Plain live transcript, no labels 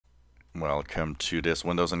Welcome to this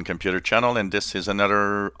Windows and Computer channel, and this is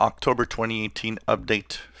another October 2018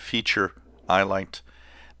 update feature highlight.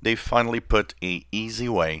 They finally put a easy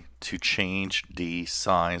way to change the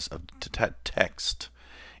size of the text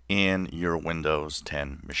in your Windows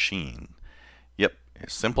 10 machine. Yep, a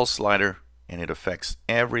simple slider, and it affects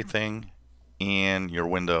everything in your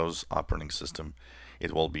Windows operating system.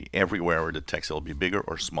 It will be everywhere where the text will be bigger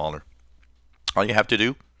or smaller. All you have to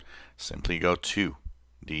do, simply go to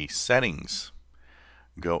the settings,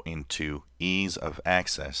 go into ease of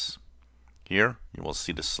access. Here you will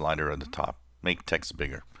see the slider at the top, make text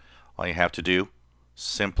bigger. All you have to do,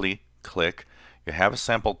 simply click. You have a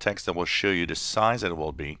sample text that will show you the size that it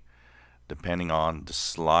will be depending on the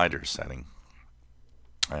slider setting.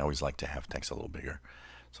 I always like to have text a little bigger,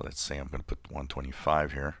 so let's say I'm going to put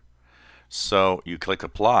 125 here. So you click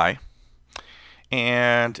apply,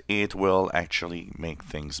 and it will actually make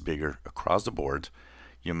things bigger across the board.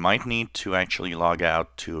 You might need to actually log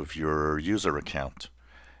out to your user account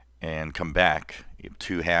and come back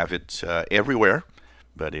to have it everywhere,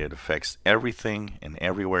 but it affects everything and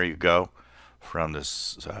everywhere you go, from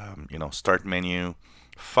this start menu,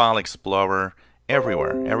 file explorer,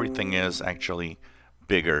 everywhere. Everything is actually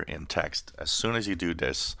bigger in text as soon as you do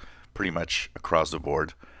this, pretty much across the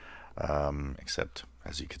board, except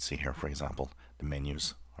as you can see here, for example, the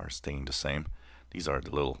menus are staying the same. These are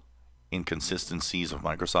the little inconsistencies of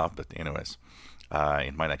Microsoft, but anyways,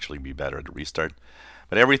 it might actually be better to restart.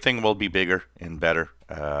 But everything will be bigger and better.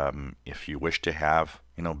 If you wish to have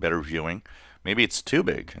better viewing, maybe it's too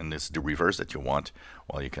big and it's the reverse that you want,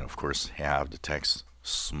 well, you can of course have the text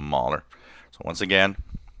smaller. So once again,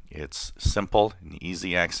 it's simple and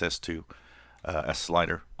easy access to a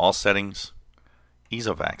slider, all settings, ease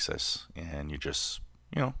of access, and you just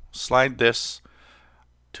slide this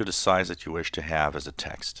to the size that you wish to have as a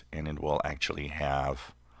text, and it will actually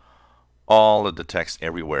have all of the text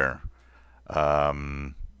everywhere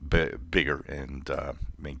bigger and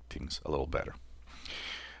make things a little better.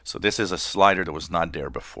 So this is a slider that was not there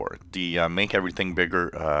before. The make everything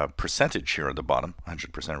bigger percentage here at the bottom,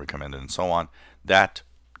 100% recommended and so on, that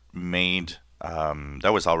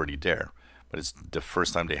was already there, but it's the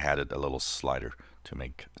first time they added a little slider to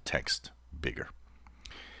make text bigger.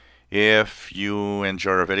 If you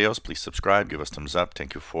enjoy our videos, please subscribe, give us thumbs up.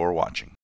 Thank you for watching.